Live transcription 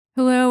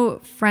So,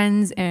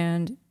 friends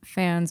and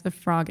fans of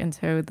Frog and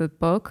Toad, the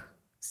book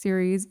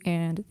series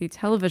and the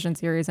television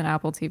series on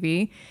Apple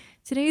TV,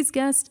 today's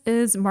guest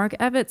is Mark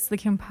Evitts, the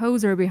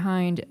composer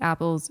behind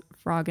Apple's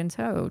Frog and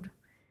Toad.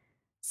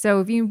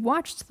 So, if you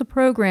watched the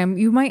program,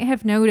 you might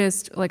have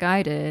noticed, like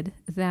I did,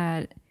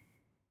 that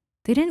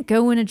they didn't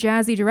go in a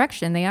jazzy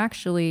direction. They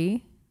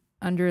actually,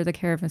 under the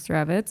care of Mr.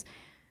 Evitts,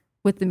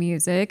 with the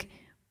music,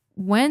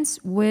 went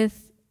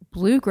with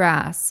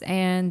bluegrass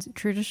and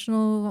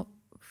traditional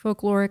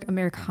folkloric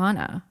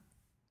Americana,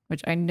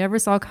 which I never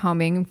saw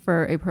coming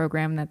for a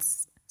program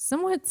that's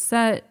somewhat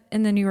set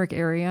in the New York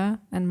area,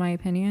 in my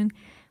opinion.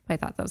 But I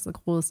thought that was the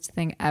coolest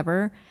thing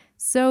ever.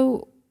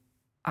 So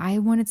I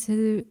wanted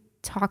to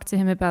talk to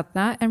him about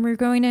that, and we're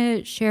going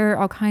to share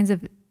all kinds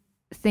of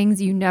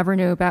things you never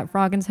knew about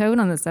Frog and Toad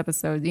on this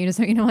episode.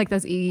 So like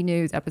those E!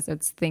 News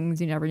episodes, things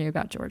you never knew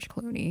about George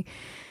Clooney.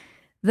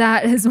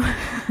 That is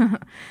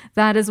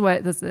that is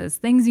what this is.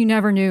 Things you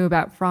never knew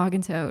about Frog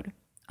and Toad.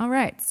 All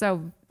right,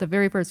 so the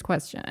very first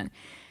question.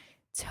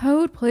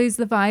 Toad plays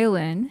the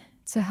violin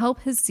to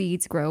help his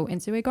seeds grow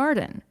into a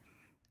garden.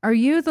 Are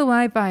you the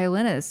live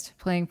violinist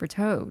playing for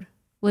Toad?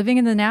 Living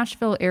in the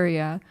Nashville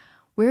area,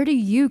 where do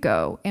you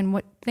go and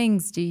what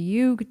things do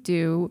you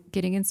do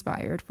getting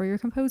inspired for your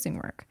composing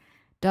work?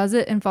 Does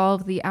it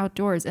involve the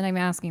outdoors? And I'm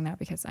asking that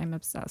because I'm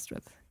obsessed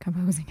with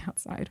composing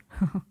outside.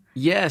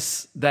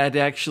 Yes, that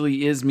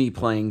actually is me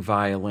playing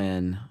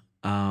violin.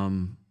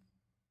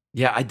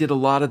 Yeah, I did a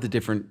lot of the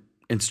different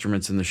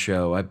instruments in the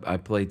show. I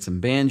played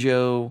some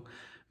banjo,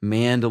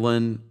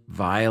 mandolin,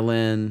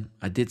 violin.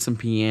 I did some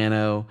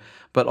piano,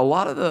 but a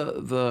lot of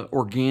the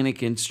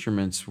organic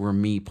instruments were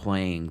me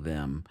playing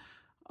them.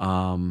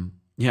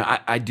 Yeah,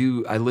 I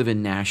do. I live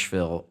in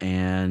Nashville,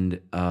 and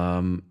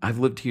I've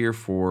lived here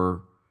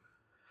for,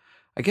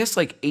 I guess,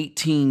 like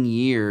 18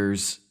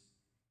 years,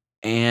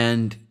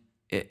 and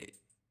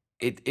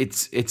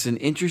it's an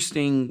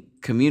interesting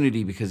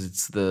community because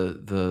it's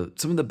the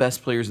some of the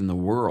best players in the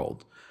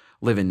world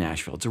live in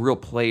Nashville. It's a real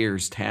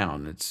players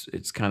town.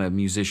 It's kind of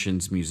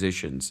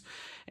musicians,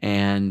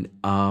 and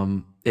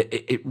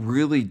it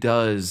really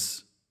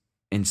does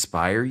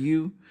inspire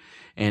you,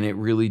 and it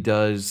really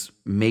does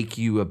make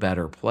you a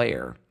better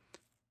player.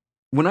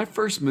 When I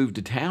first moved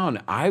to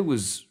town, I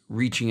was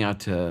reaching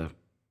out to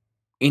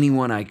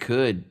anyone I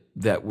could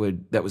that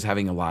was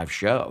having a live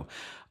show.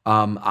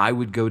 I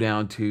would go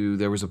down to,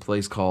 there was a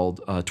place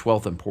called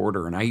 12th and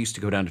Porter, and I used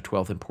to go down to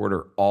 12th and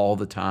Porter all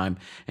the time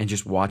and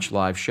just watch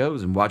live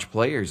shows and watch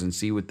players and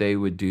see what they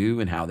would do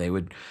and how they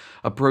would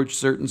approach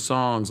certain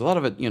songs. A lot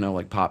of it,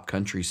 like pop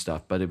country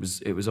stuff, but it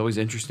was always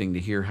interesting to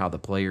hear how the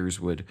players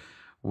would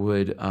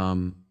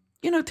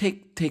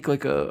take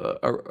like a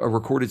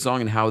recorded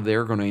song and how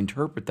they're going to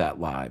interpret that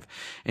live.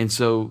 And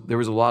so there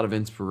was a lot of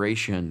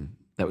inspiration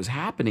that was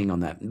happening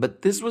on that.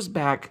 But this was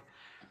back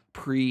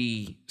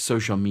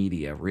pre-social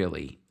media,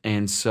 really.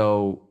 And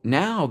so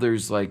now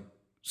there's like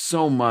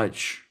so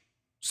much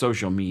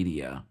social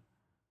media,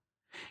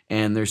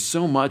 and there's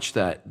so much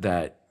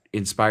that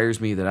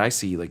inspires me that I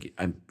see, like,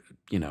 I'm,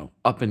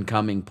 up and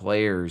coming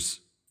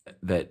players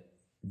that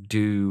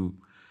do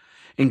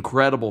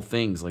incredible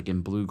things like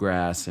in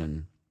bluegrass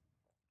and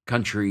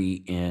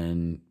country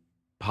and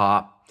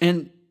pop.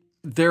 And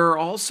there are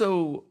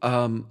also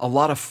a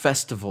lot of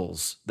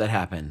festivals that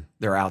happen.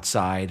 They're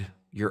outside.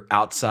 You're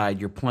outside.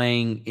 You're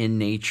playing in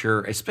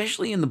nature,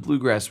 especially in the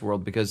bluegrass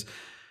world, because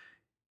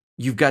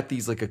you've got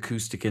these like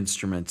acoustic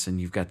instruments and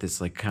you've got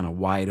this like kind of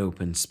wide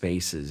open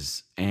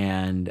spaces.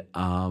 And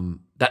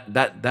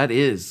that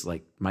is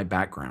like my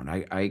background.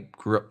 I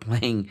grew up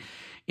playing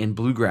in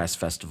bluegrass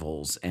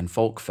festivals and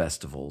folk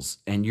festivals,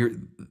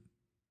 and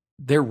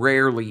they're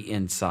rarely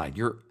inside.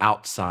 You're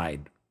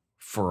outside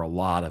for a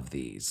lot of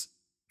these.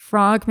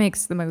 Frog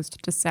makes the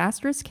most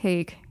disastrous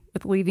cake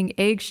with leaving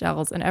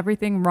eggshells and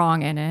everything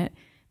wrong in it,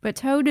 but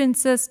Toad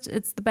insists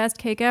it's the best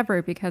cake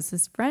ever because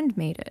his friend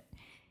made it.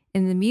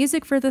 In the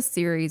music for this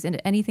series and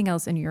anything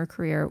else in your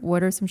career,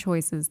 what are some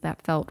choices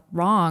that felt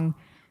wrong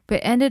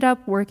but ended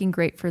up working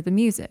great for the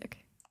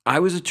music? I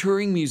was a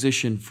touring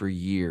musician for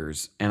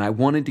years, and I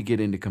wanted to get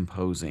into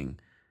composing,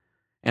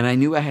 and I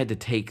knew I had to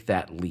take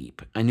that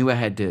leap. I knew I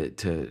had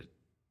to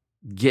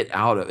get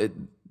out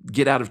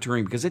of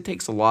touring, because it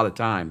takes a lot of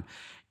time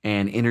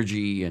and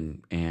energy,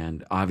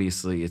 and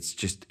obviously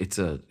it's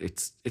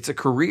a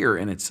career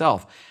in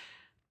itself.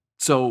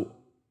 So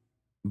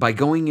by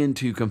going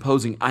into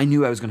composing, I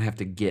knew I was going to have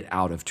to get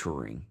out of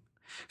touring.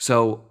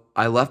 So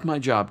I left my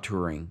job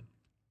touring,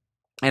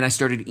 and I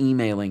started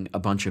emailing a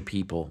bunch of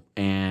people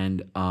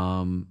and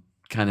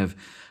kind of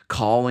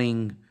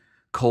calling,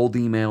 cold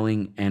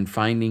emailing, and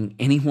finding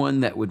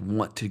anyone that would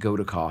want to go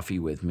to coffee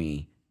with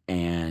me,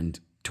 and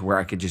to where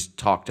I could just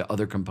talk to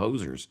other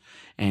composers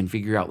and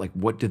figure out, like,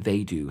 what did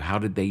they do? How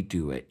did they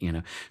do it?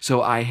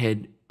 So I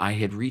had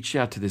reached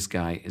out to this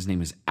guy. His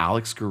name is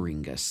Alex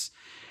Garingas,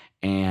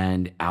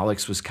 and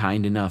Alex was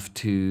kind enough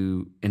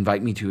to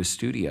invite me to his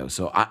studio.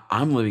 So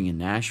I'm living in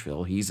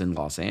Nashville. He's in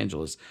Los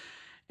Angeles.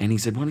 And he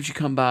said, why don't you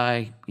come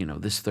by,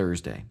 this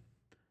Thursday?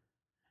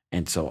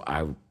 And so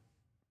I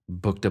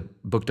booked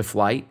a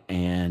flight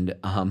and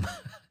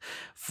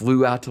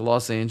flew out to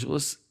Los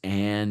Angeles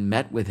and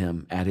met with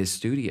him at his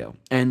studio.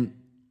 And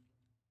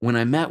when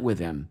I met with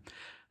him,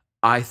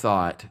 I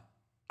thought,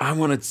 I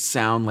want to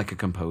sound like a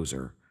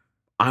composer.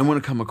 I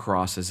want to come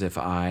across as if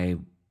I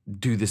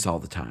do this all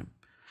the time.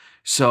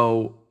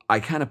 So I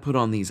kind of put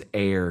on these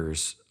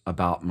airs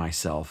about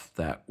myself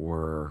that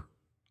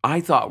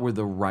I thought were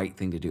the right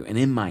thing to do. And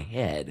in my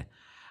head,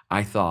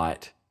 I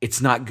thought, it's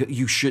not good.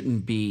 You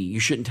shouldn't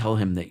tell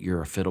him that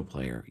you're a fiddle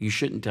player. You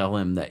shouldn't tell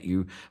him that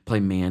you play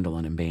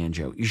mandolin and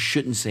banjo. You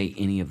shouldn't say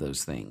any of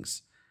those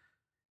things.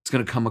 It's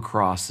going to come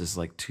across as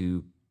like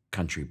too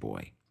country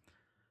boy.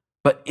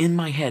 But in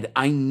my head,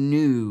 I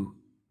knew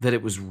that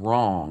it was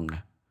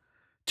wrong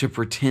to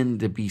pretend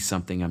to be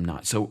something I'm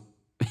not. So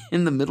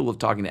in the middle of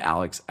talking to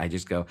Alex, I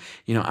just go,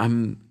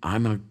 I'm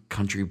a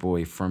country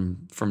boy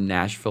from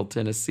Nashville,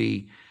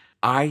 Tennessee.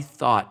 I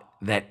thought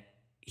that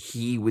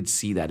he would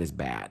see that as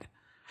bad.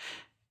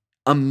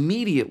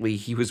 Immediately,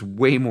 he was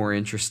way more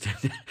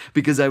interested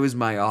because I was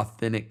my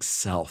authentic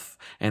self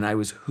and I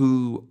was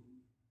who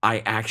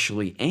I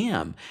actually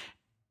am.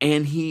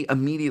 And he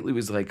immediately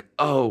was like,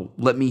 oh,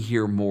 let me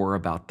hear more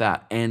about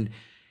that. And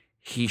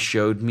he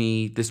showed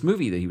me this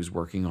movie that he was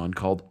working on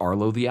called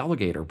Arlo the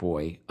Alligator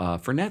Boy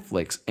for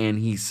Netflix. And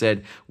he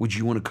said, would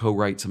you want to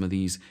co-write some of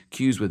these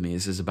cues with me?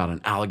 This is about an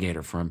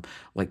alligator from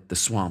like the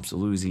swamps of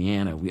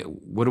Louisiana.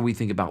 What do we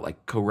think about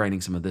like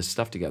co-writing some of this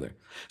stuff together?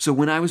 So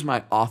when I was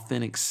my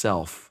authentic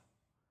self,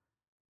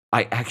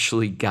 I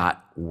actually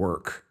got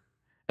work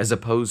as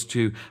opposed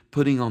to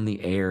putting on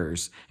the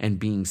airs and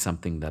being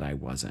something that I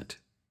wasn't.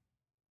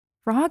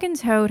 Frog and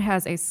Toad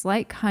has a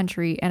slight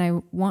country and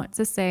I want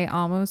to say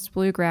almost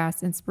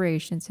bluegrass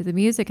inspiration to the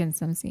music in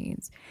some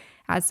scenes.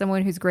 As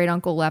someone whose great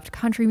uncle left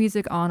country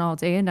music on all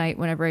day and night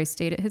whenever I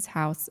stayed at his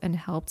house and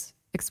helped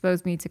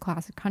expose me to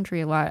classic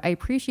country a lot, I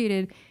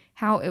appreciated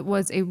how it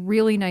was a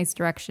really nice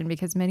direction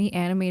because many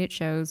animated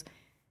shows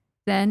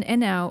then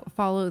and now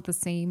follow the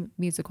same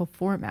musical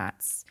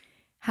formats.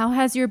 How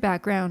has your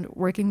background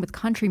working with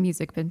country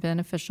music been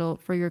beneficial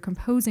for your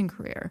composing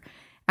career?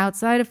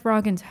 Outside of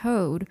Frog and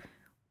Toad,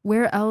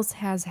 where else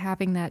has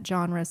having that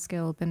genre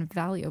skill been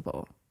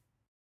valuable?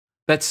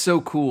 That's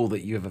so cool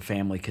that you have a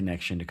family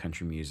connection to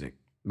country music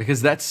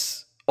because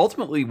that's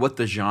ultimately what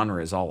the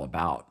genre is all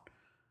about.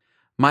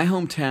 My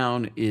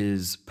hometown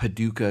is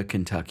Paducah,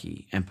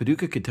 Kentucky, and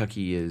Paducah,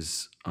 Kentucky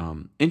is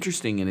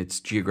interesting in its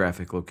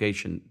geographic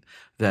location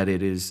that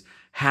it is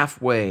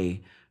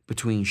halfway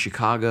between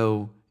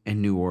Chicago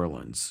and New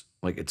Orleans.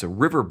 Like it's a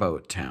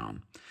riverboat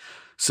town.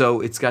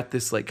 So it's got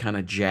this like kind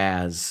of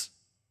jazz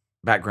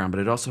background, but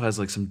it also has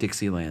like some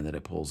Dixieland that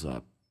it pulls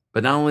up.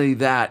 But not only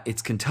that,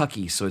 it's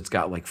Kentucky, so it's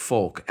got like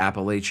folk,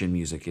 Appalachian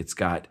music. It's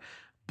got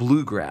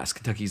bluegrass.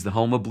 Kentucky's the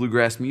home of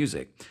bluegrass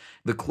music.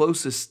 The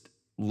closest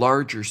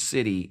larger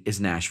city is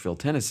Nashville,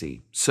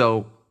 Tennessee.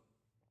 So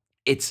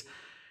it's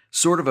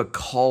sort of a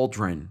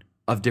cauldron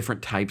of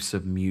different types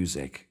of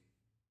music.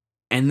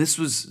 And this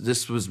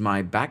was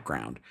my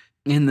background.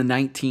 In the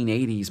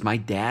 1980s, my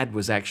dad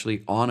was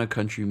actually on a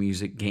country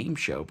music game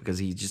show because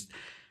he just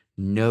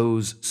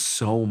knows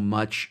so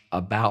much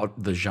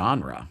about the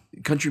genre.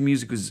 Country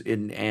music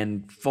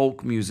and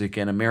folk music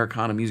and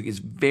Americana music is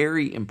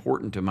very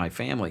important to my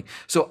family.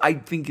 So I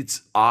think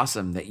it's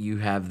awesome that you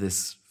have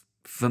this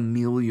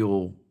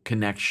familial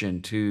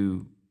connection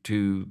to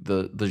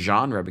the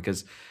genre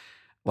because,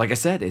 like I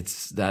said,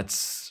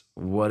 that's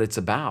what it's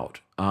about.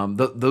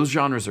 Those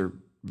genres are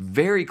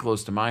very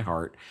close to my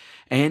heart,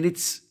 and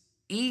it's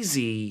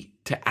easy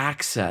to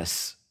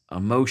access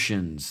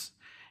emotions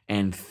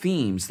and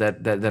themes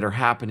that are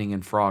happening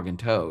in Frog and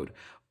Toad,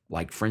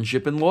 like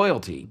friendship and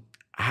loyalty.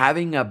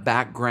 Having a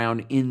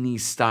background in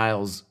these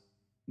styles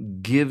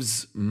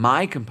gives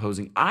my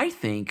composing, I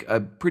think,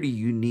 a pretty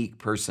unique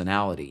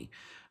personality.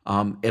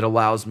 It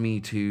allows me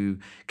to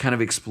kind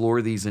of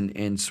explore these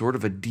in sort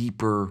of a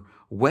deeper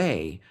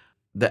way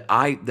that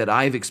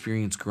I've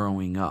experienced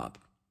growing up.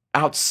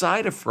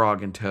 Outside of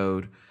Frog and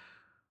Toad,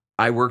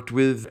 I worked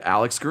with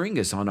Alex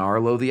Garingas on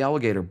Arlo the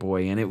Alligator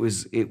Boy, and it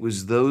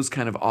was those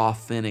kind of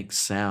authentic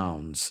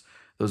sounds,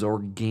 those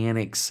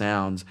organic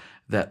sounds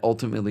that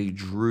ultimately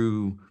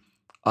drew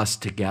us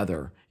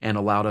together and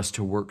allowed us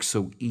to work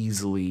so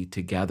easily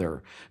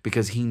together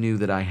because he knew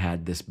that I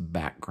had this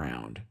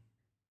background.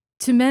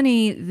 To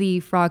many,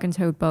 the Frog and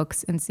Toad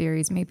books and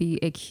series may be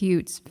a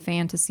cute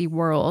fantasy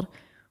world.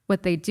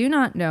 What they do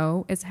not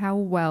know is how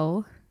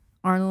well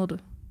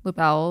Arnold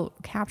Lobel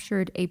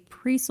captured a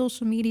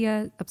pre-social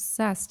media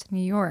obsessed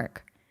New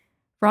York.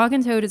 Frog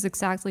and Toad is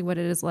exactly what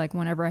it is like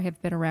whenever I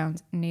have been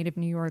around native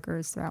New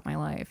Yorkers throughout my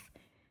life.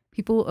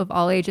 People of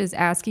all ages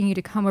asking you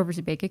to come over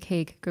to bake a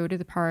cake, go to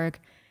the park,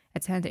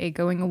 attend a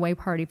going away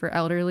party for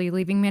elderly,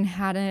 leaving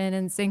Manhattan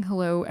and saying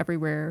hello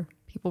everywhere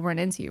people run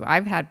into you.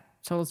 I've had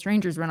total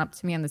strangers run up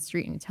to me on the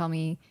street and tell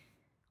me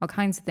all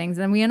kinds of things,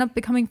 and then we end up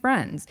becoming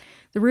friends.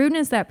 The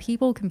rudeness that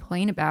people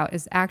complain about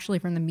is actually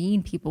from the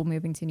mean people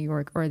moving to New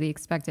York or the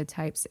expected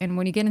types. And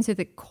when you get into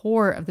the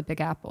core of the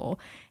Big Apple,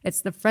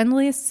 it's the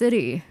friendliest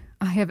city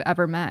I have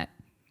ever met.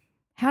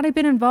 Had I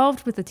been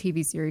involved with the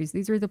TV series,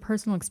 these are the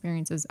personal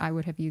experiences I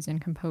would have used in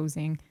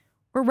composing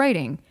or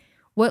writing.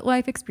 What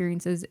life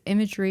experiences,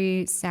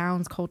 imagery,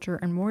 sounds, culture,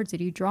 and more did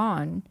you draw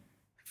on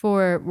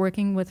for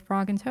working with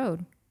Frog and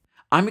Toad?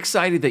 I'm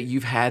excited that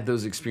you've had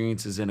those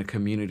experiences in a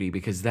community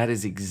because that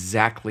is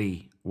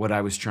exactly what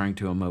I was trying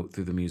to emote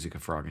through the music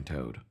of Frog and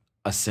Toad: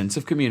 a sense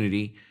of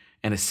community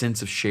and a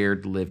sense of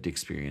shared lived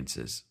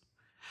experiences.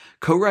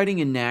 Co-writing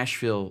in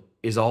Nashville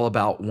is all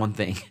about one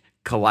thing: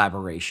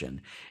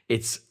 collaboration.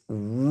 It's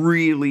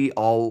really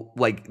all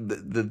like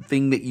the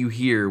thing that you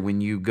hear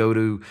when you go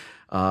to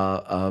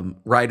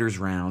writers'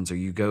 rounds or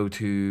you go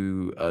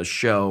to a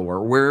show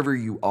or wherever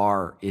you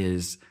are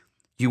is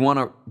do you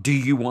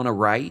want to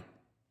write?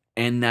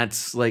 And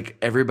that's like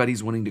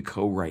everybody's wanting to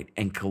co-write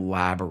and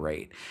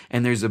collaborate.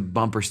 And there's a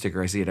bumper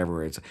sticker, I see it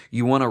everywhere. It's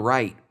you want to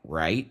write,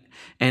 right?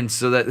 And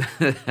so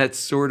that that's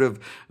sort of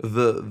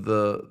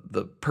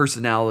the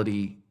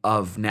personality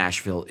of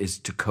Nashville is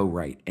to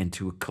co-write and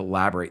to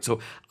collaborate. So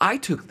I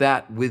took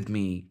that with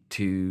me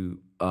to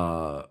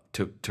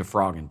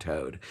Frog and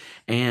Toad.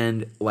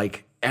 And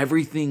like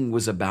everything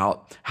was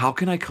about how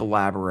can I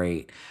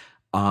collaborate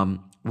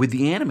with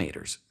the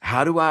animators?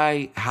 How do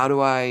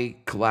I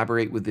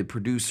collaborate with the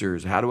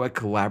producers? How do I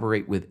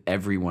collaborate with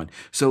everyone?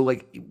 So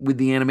like with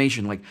the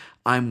animation, like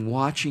I'm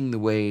watching the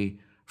way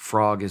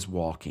Frog is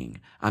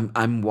walking.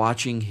 I'm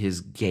watching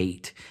his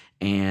gait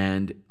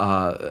and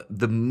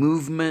the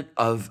movement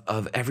of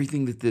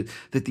everything that the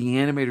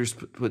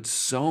animators put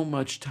so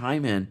much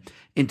time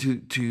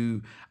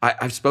into.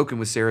 I've spoken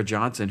with Sarah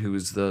Johnson, who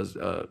is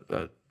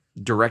the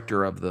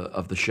director of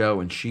the show,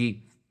 and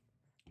she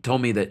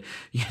told me that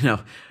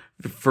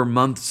for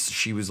months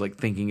she was like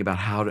thinking about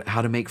how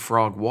to make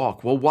Frog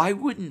walk. Well, why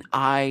wouldn't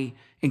I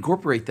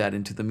incorporate that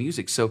into the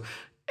music? So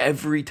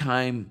every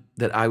time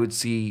that I would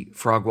see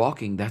Frog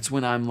walking, that's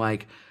when I'm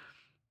like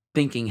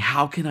thinking,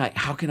 how can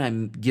I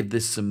give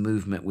this some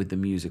movement with the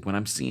music? When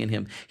I'm seeing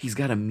him, he's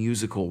got a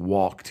musical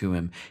walk to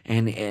him,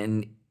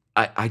 and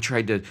I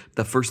tried to.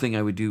 The first thing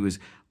I would do is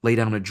lay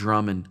down a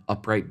drum and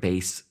upright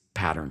bass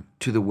pattern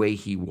to the way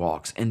he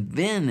walks, and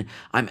then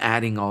I'm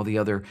adding all the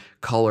other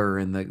color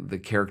and the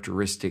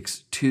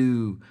characteristics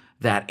to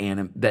that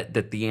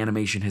that the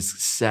animation has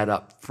set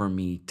up for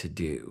me to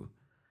do.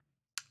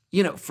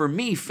 For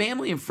me,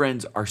 family and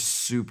friends are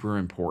super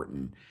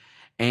important.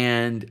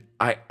 And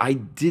I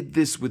did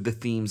this with the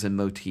themes and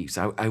motifs.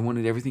 I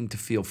wanted everything to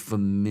feel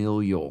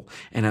familial,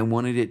 and I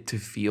wanted it to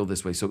feel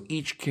this way. So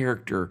each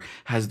character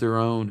has their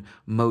own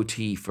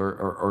motif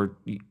or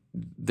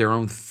their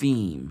own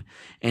theme.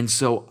 And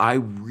so I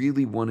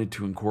really wanted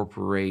to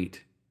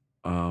incorporate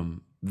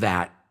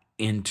that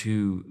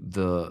into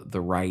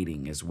the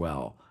writing as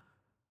well.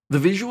 The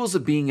visuals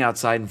of being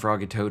outside in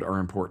Frog and Toad are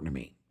important to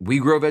me. We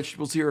grow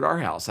vegetables here at our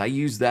house. I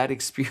use that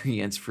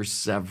experience for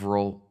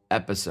several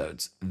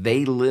episodes.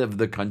 They live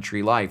the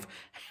country life,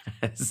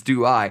 as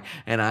do I,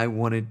 and I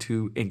wanted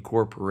to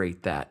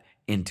incorporate that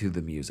into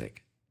the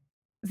music.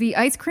 The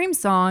ice cream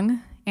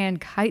song and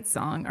kite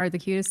song are the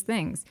cutest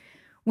things.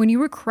 When you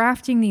were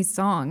crafting these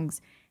songs,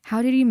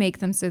 how did you make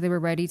them so they were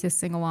ready to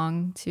sing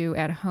along to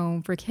at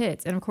home for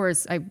kids? And of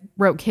course, I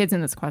wrote kids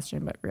in this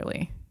question, but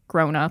really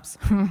grown-ups.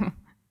 I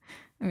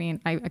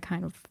mean, I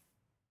kind of,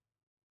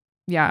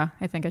 yeah,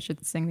 I think I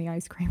should sing the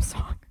ice cream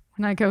song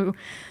when I go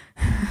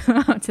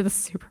to the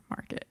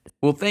supermarket.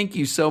 Well, thank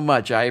you so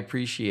much. I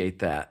appreciate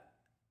that.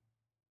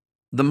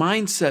 The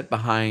mindset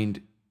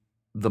behind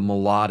the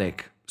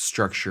melodic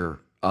structure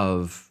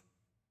of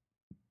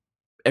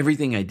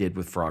everything I did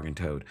with Frog and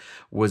Toad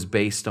was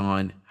based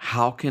on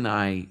how can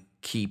I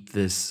keep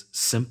this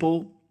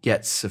simple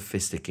yet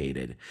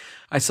sophisticated.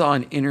 I saw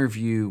an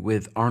interview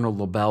with Arnold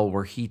Lobel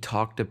where he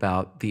talked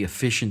about the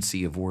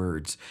efficiency of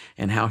words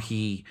and how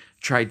he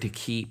tried to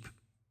keep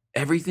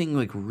everything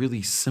like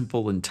really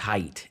simple and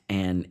tight,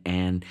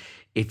 and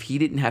if he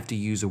didn't have to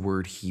use a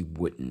word, he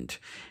wouldn't.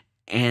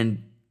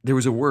 And there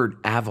was a word,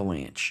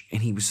 avalanche,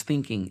 and he was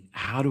thinking,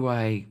 how do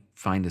I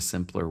find a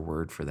simpler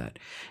word for that?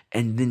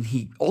 And then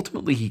he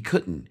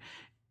couldn't.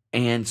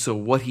 And so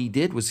what he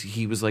did was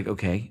he was like,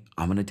 okay,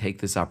 I'm going to take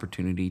this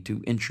opportunity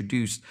to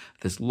introduce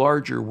this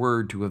larger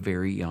word to a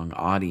very young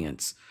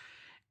audience.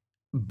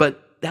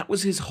 But that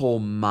was his whole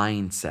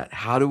mindset.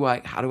 How do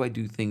I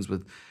do things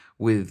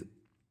with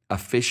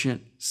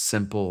efficient,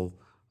 simple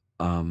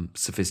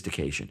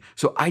sophistication?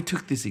 So I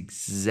took this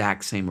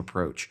exact same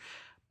approach.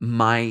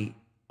 My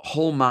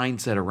whole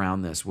mindset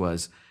around this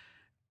was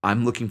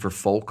I'm looking for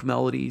folk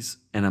melodies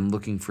and I'm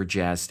looking for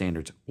jazz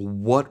standards.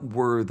 What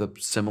were the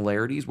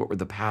similarities? What were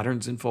the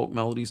patterns in folk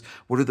melodies?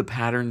 What are the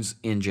patterns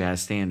in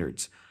jazz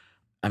standards?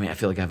 I mean, I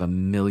feel like I have a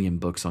million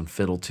books on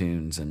fiddle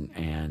tunes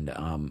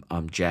and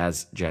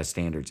jazz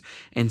standards.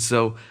 And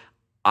so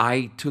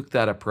I took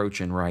that approach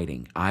in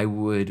writing. I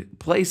would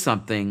play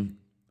something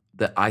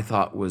that I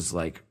thought was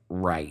like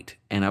right,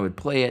 and I would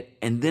play it,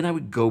 and then I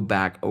would go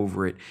back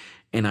over it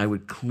and I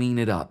would clean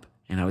it up.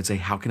 And I would say,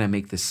 how can I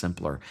make this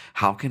simpler?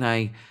 How can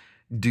I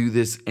do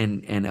this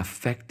and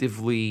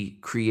effectively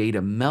create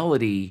a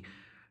melody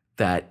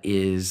that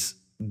is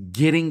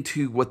getting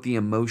to what the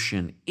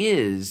emotion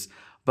is,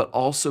 but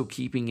also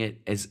keeping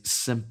it as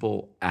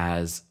simple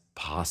as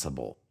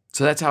possible.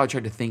 So that's how I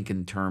tried to think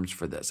in terms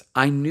for this.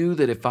 I knew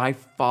that if I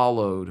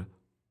followed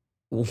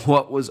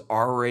what was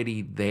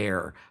already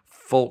there,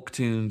 folk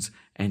tunes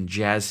and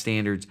jazz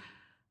standards,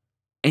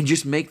 and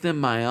just make them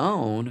my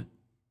own,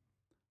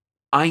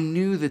 I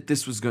knew that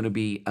this was going to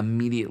be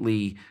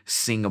immediately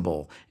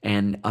singable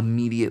and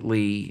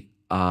immediately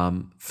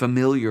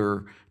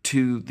familiar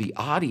to the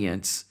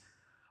audience,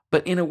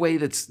 but in a way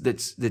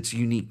that's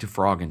unique to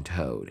Frog and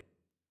Toad.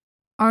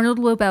 Arnold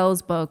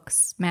Lobel's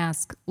books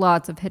mask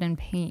lots of hidden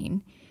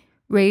pain.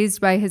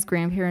 Raised by his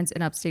grandparents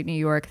in upstate New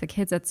York, the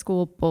kids at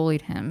school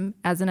bullied him.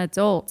 As an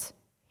adult,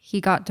 he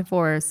got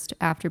divorced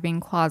after being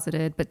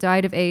closeted, but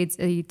died of AIDS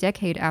a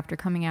decade after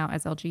coming out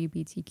as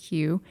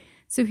LGBTQ,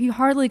 so he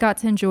hardly got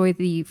to enjoy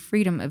the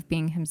freedom of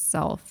being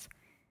himself.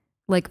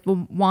 Like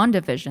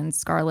WandaVision's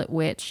Scarlet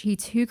Witch, he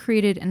too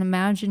created an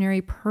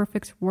imaginary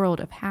perfect world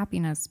of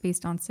happiness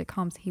based on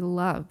sitcoms he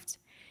loved.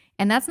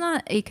 And that's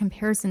not a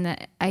comparison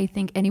that I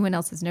think anyone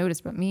else has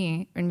noticed but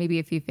me, and maybe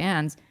a few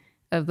fans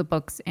of the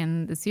books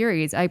and the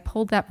series. I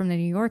pulled that from the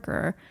New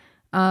Yorker,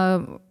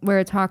 where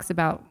it talks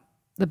about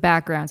the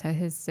background to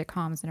his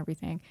sitcoms and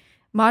everything.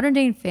 Modern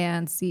day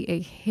fans see a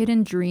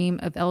hidden dream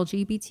of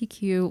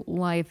LGBTQ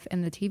life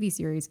in the TV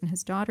series, and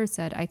his daughter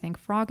said, I think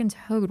Frog and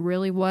Toad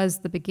really was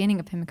the beginning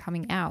of him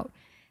coming out.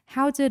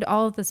 How did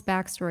all of this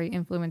backstory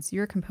influence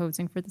your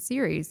composing for the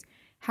series?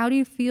 How do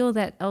you feel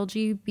that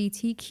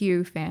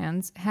LGBTQ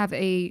fans have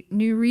a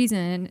new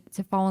reason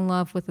to fall in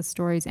love with the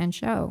stories and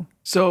show?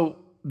 So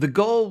the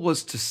goal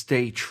was to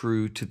stay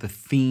true to the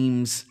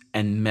themes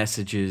and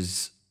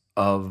messages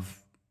of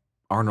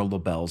Arnold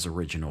Lobel's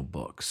original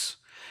books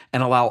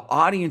and allow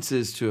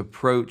audiences to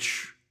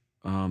approach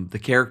the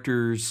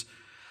characters,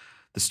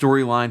 the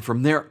storyline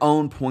from their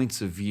own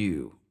points of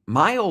view.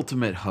 My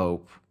ultimate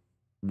hope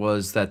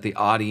was that the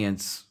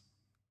audience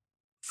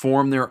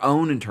form their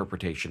own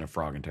interpretation of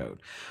Frog and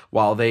Toad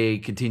while they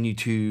continue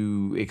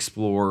to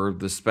explore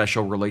the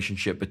special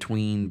relationship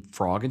between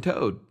Frog and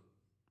Toad.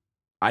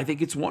 I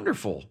think it's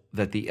wonderful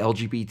that the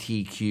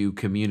LGBTQ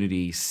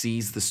community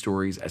sees the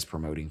stories as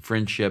promoting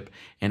friendship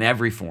in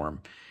every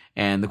form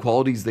and the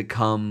qualities that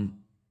come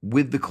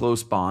with the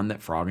close bond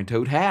that Frog and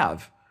Toad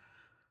have.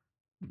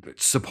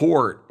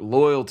 Support,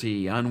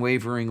 loyalty,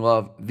 unwavering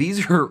love.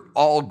 These are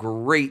all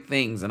great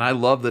things, and I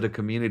love that a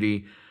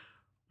community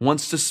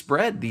wants to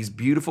spread these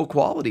beautiful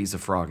qualities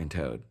of Frog and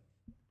Toad.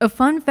 A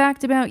fun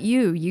fact about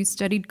you, you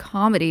studied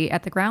comedy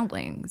at the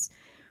Groundlings.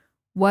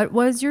 What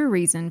was your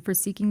reason for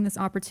seeking this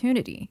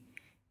opportunity?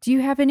 Do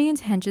you have any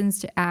intentions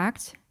to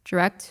act,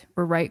 direct,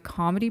 or write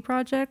comedy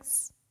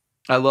projects?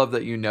 I love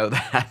that you know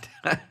that.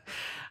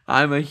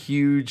 I'm a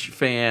huge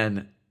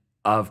fan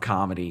of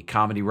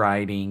comedy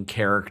writing,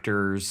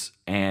 characters,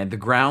 and the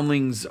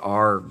Groundlings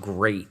are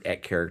great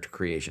at character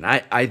creation.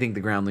 I think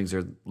the Groundlings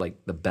are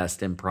like the best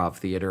improv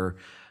theater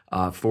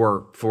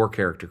for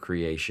character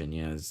creation.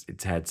 You know,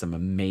 it's had some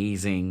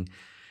amazing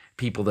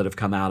people that have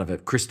come out of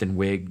it. Kristen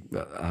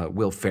Wiig,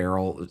 Will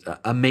Ferrell,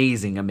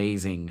 amazing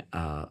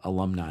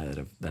alumni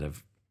that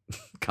have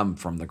come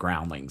from the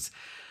Groundlings.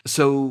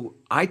 So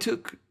I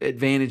took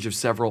advantage of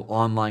several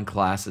online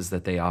classes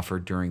that they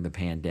offered during the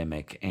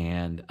pandemic,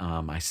 and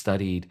I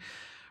studied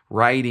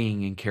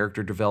writing and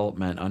character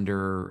development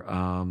under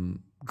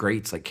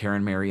greats like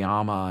Karen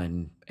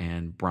Mariyama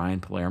and Brian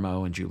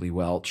Palermo and Julie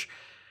Welch.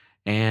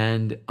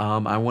 And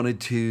I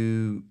wanted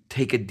to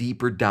take a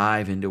deeper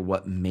dive into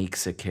what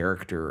makes a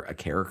character a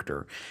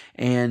character.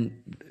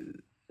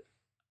 And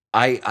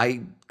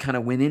I kind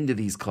of went into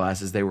these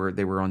classes. They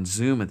were on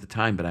Zoom at the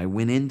time, but I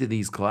went into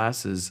these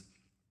classes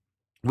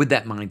with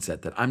that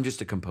mindset that I'm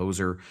just a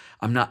composer.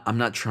 I'm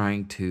not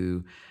trying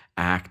to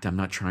act. I'm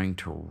not trying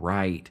to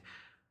write.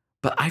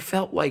 But I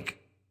felt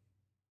like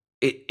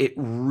it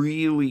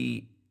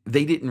really,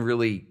 they didn't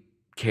really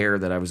care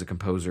that I was a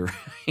composer.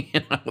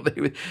 You know,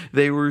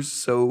 they were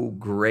so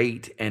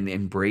great and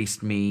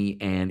embraced me.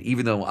 And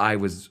even though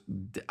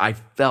I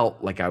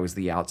felt like I was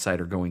the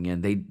outsider going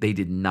in, they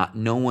did not,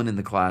 no one in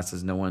the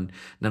classes, none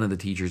of the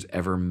teachers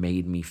ever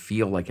made me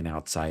feel like an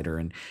outsider.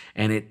 And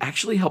it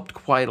actually helped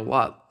quite a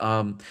lot.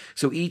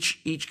 So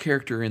each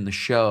character in the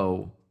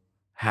show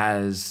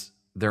has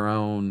their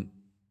own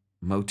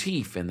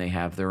motif and they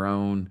have their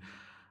own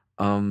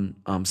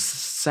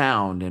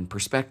sound and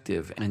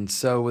perspective. And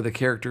so with a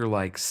character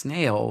like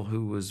Snail,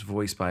 who was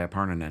voiced by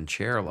Aparna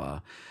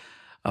Nancherla,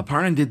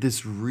 Aparna did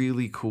this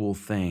really cool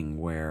thing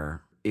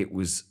where it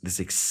was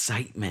this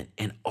excitement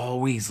and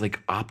always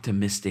like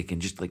optimistic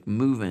and just like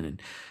moving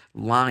and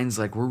lines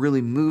like, we're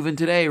really moving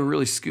today, we're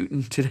really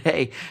scooting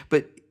today.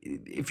 But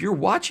if you're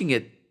watching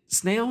it,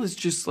 Snail is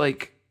just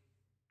like,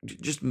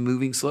 just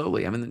moving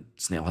slowly. I mean,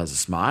 Snail has a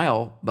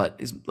smile, but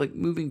is like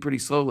moving pretty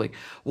slowly.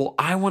 Well,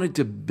 I wanted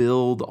to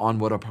build on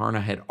what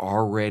Aparna had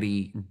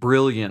already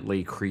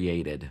brilliantly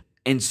created.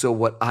 And so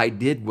what I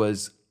did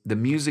was the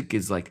music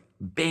is like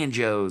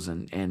banjos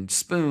and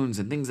spoons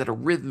and things that are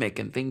rhythmic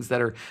and things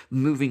that are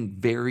moving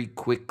very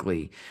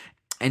quickly.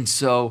 And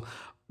so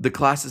the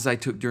classes I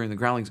took during the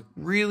groundlings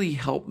really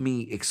helped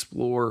me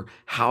explore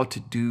how to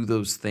do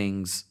those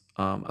things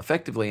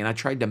effectively. And I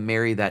tried to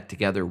marry that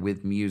together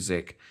with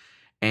music.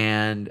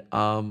 And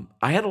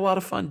I had a lot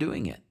of fun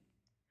doing it.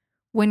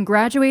 When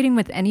graduating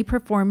with any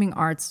performing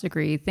arts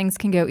degree, things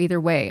can go either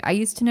way. I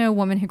used to know a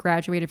woman who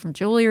graduated from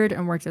Juilliard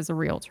and worked as a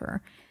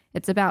realtor.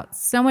 It's about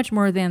so much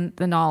more than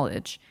the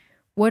knowledge.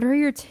 What are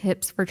your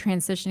tips for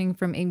transitioning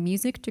from a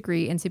music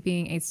degree into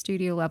being a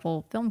studio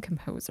level film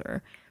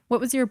composer?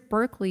 What was your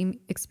Berkeley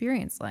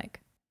experience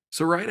like?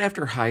 So, right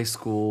after high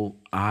school,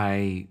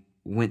 I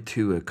went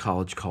to a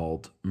college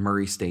called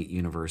Murray State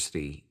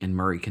University in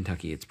Murray,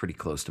 Kentucky. It's pretty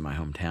close to my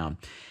hometown.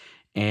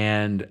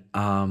 And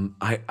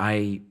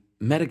I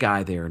met a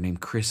guy there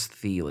named Chris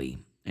Thiele.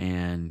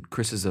 And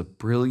Chris is a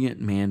brilliant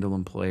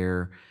mandolin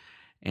player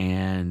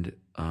and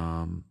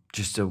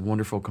just a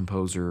wonderful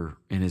composer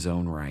in his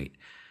own right.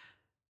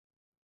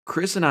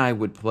 Chris and I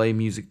would play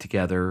music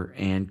together,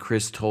 and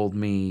Chris told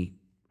me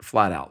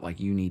flat out, like,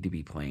 you need to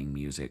be playing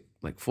music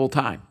like full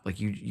time. Like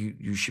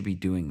you should be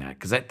doing that.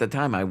 Because at the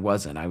time I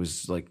wasn't. I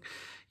was like,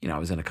 I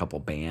was in a couple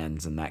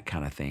bands and that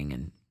kind of thing,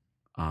 and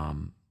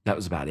that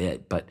was about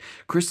it. But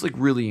Chris like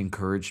really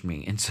encouraged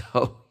me, and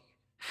so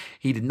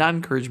he did not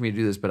encourage me to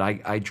do this. But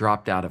I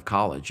dropped out of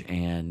college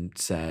and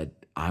said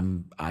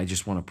I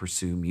just want to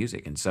pursue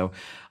music, and so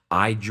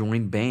I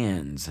joined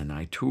bands and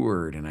I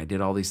toured and I did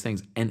all these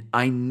things. And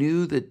I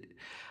knew that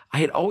I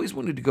had always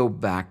wanted to go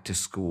back to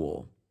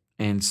school.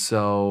 And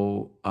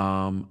so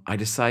I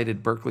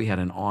decided Berkeley had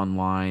an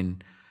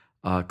online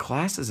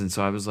classes. And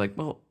so I was like,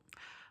 well,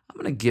 I'm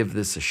going to give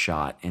this a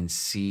shot and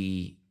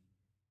see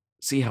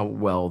how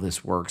well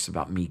this works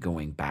about me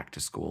going back to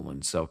school.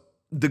 And so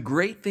the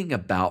great thing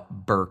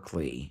about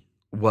Berkeley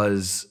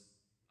was,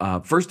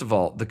 first of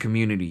all, the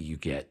community you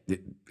get.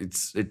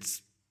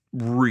 It's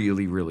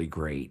really, really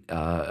great.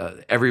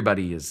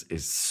 Everybody is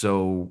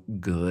so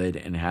good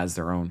and has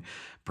their own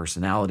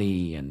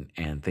personality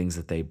and things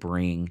that they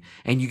bring,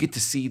 and you get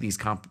to see these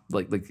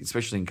like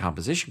especially in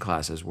composition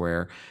classes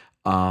where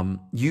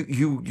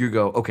you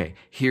go, okay,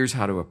 here's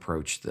how to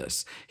approach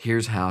this.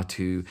 Here's how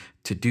to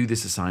do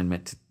this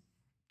assignment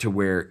to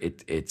where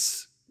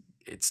it's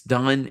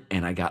done,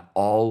 and I got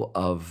all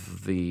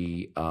of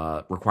the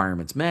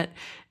requirements met,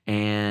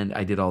 and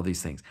I did all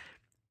these things.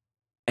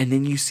 And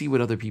then you see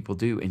what other people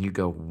do and you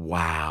go,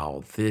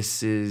 wow,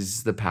 this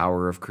is the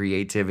power of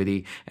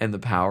creativity and the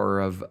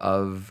power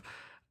of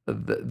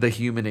the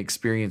human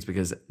experience,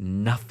 because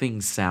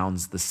nothing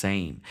sounds the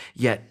same.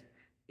 Yet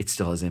it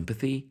still has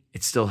empathy.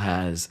 It still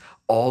has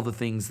all the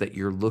things that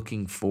you're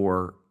looking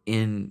for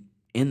in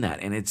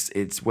that. And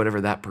it's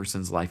whatever that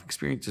person's life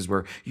experience is,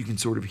 where you can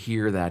sort of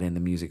hear that in the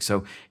music.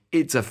 So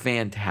it's a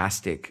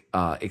fantastic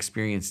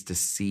experience to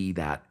see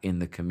that in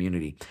the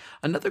community.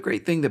 Another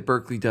great thing that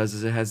Berkeley does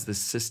is it has this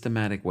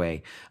systematic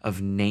way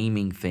of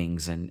naming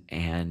things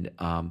and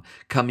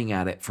coming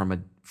at it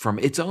from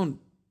its own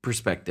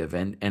perspective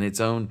and its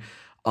own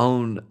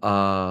in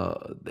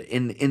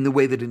the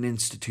way that an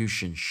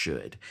institution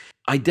should.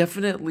 I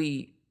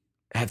definitely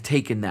have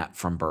taken that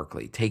from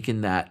Berkeley,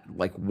 taken that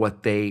like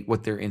what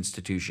their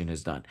institution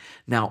has done.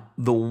 Now,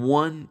 the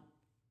one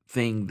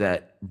thing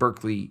that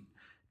Berkeley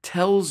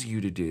tells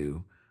you to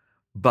do,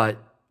 but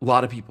a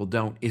lot of people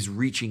don't, is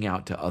reaching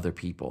out to other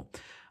people.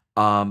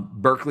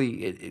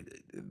 Berkeley,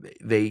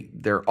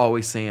 they're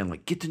always saying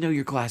like, get to know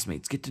your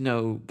classmates, get to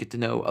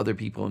know other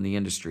people in the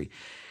industry,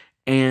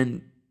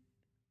 and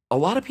a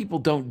lot of people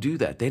don't do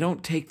that. They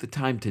don't take the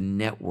time to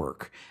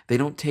network. They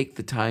don't take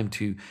the time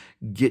to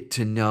get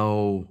to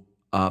know.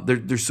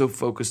 They're so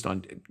focused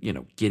on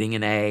getting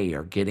an A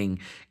or getting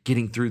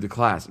through the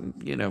class.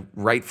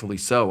 Rightfully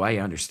so. I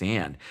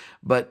understand,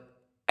 but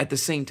at the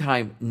same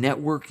time,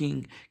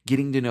 networking,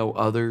 getting to know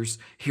others,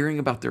 hearing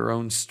about their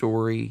own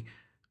story,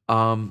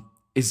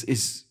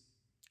 is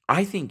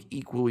I think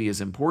equally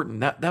as important.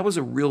 That was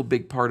a real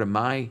big part of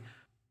my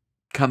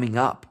coming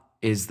up,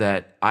 is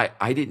that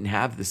I didn't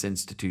have this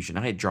institution.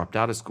 I had dropped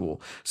out of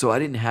school, so I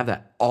didn't have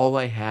that. All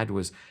I had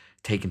was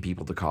taking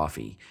people to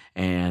coffee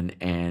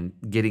and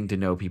getting to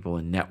know people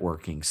and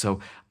networking. So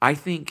I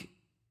think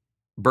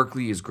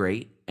Berkeley is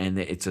great, and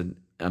it's an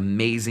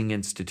amazing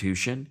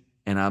institution.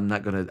 And I'm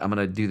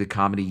gonna do the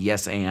comedy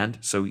yes and.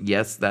 So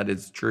yes, that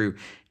is true.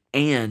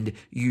 And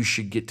you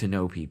should get to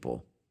know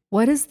people.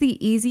 What is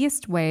the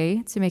easiest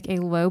way to make a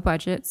low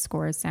budget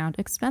score sound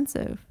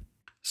expensive?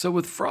 So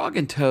with Frog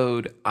and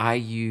Toad, I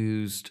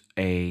used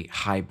a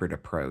hybrid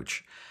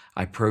approach.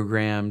 I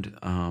programmed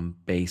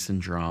bass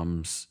and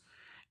drums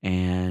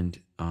and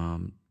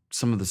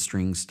some of the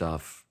string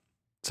stuff,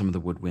 some of the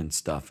woodwind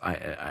stuff.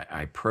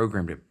 I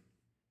programmed it,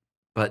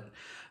 but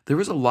there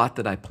was a lot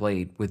that I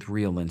played with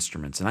real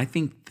instruments, and I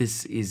think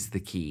this is the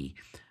key.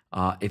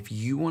 If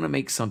you want to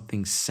make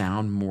something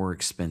sound more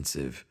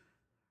expensive,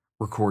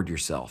 record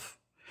yourself.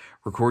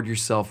 Record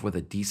yourself with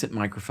a decent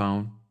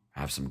microphone,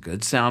 have some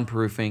good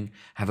soundproofing,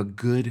 have a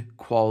good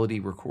quality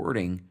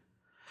recording,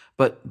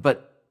 but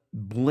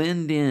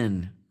blend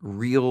in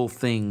real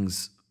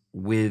things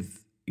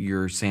with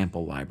your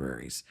sample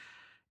libraries.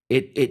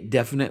 It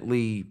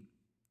definitely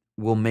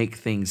will make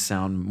things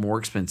sound more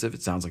expensive.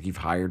 It sounds like you've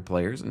hired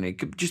players, and it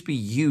could just be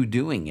you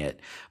doing it,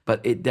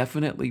 but it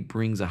definitely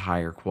brings a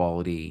higher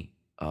quality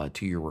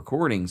to your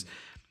recordings.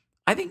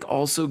 I think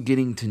also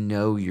getting to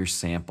know your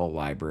sample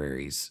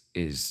libraries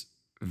is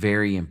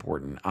very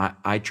important.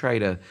 I try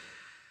to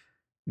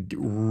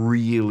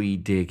really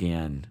dig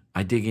in.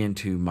 I dig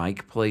into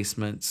mic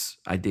placements.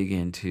 I dig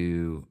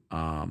into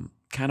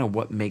kind of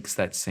what makes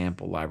that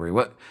sample library.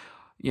 What,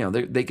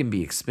 they can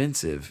be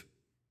expensive,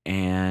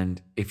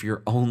 and if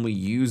you're only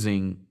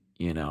using,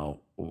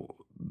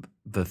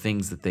 the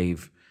things that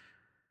they've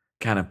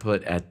kind of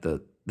put at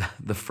the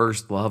the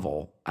first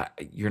level,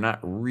 you're not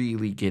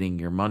really getting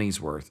your money's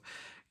worth.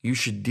 You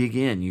should dig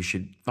in. You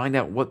should find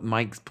out what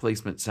mic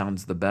placement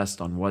sounds the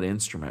best on what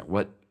instrument.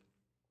 What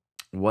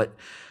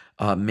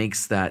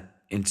makes that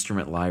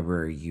instrument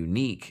library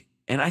unique.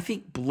 And I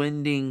think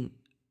blending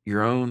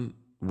your own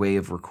way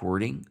of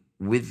recording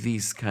with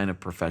these kind of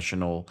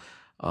professional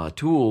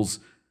tools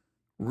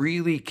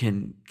really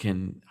can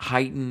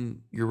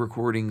heighten your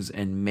recordings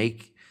and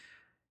make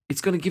it's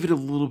going to give it a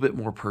little bit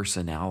more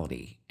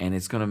personality, and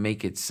it's going to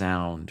make it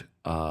sound.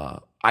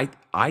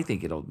 I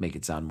think it'll make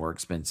it sound more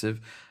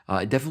expensive.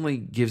 It definitely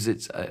gives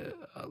it a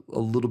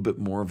little bit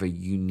more of a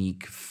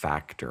unique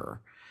factor,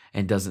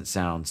 and doesn't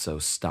sound so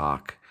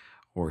stock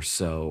or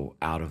so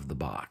out of the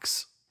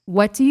box.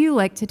 What do you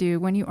like to do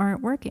when you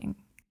aren't working?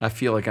 I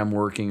feel like I'm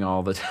working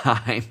all the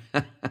time.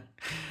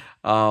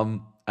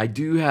 I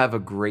do have a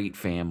great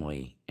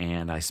family,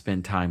 and I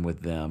spend time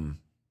with them.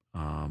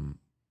 Um,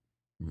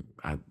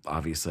 I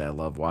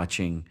love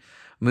watching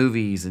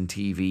movies and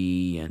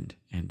TV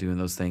and doing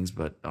those things,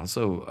 but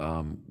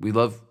also we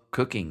love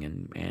cooking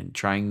and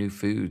trying new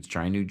foods,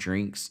 trying new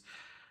drinks.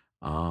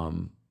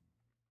 Um,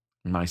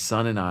 my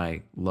son and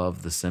I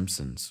love The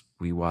Simpsons.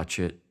 We watch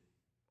it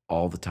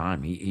all the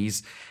time.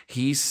 He's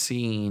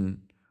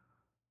seen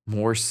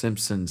more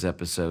Simpsons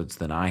episodes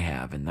than I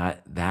have, and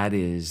that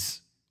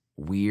is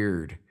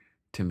weird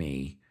to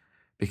me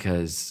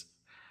because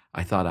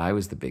I thought I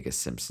was the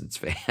biggest Simpsons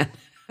fan.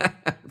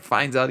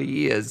 Finds out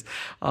he is.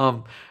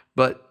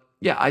 But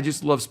yeah, I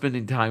just love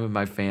spending time with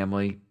my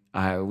family.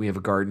 We have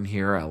a garden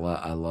here. I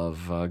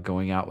love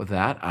going out with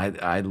that.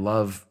 I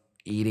love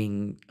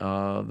eating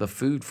the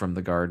food from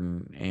the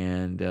garden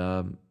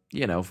and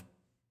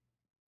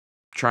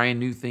trying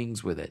new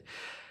things with it.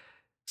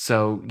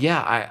 So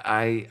yeah,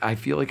 I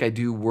feel like I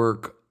do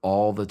work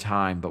all the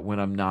time, but when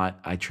I'm not,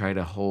 I try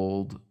to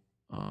hold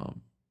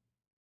um,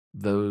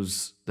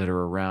 those that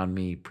are around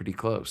me pretty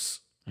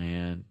close,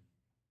 and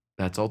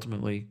that's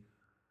ultimately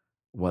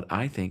what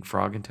I think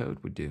Frog and Toad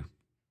would do.